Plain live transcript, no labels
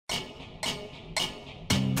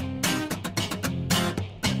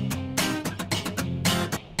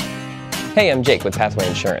Hey, I'm Jake with Pathway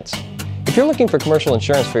Insurance. If you're looking for commercial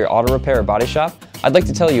insurance for your auto repair or body shop, I'd like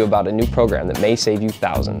to tell you about a new program that may save you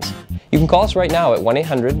thousands. You can call us right now at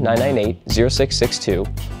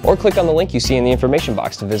 1-800-998-0662 or click on the link you see in the information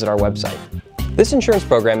box to visit our website. This insurance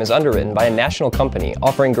program is underwritten by a national company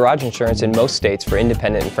offering garage insurance in most states for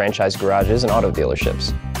independent and franchise garages and auto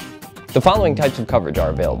dealerships. The following types of coverage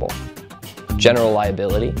are available: general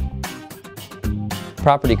liability,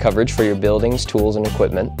 property coverage for your buildings, tools, and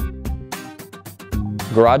equipment,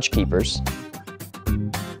 garage keepers,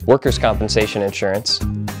 workers' compensation insurance,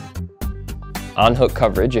 on-hook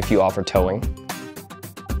coverage if you offer towing,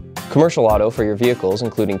 commercial auto for your vehicles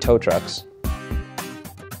including tow trucks,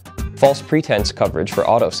 false pretense coverage for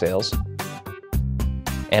auto sales,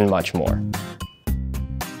 and much more.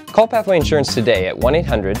 Call Pathway Insurance today at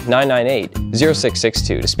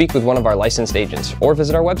 1-800-998-0662 to speak with one of our licensed agents or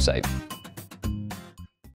visit our website.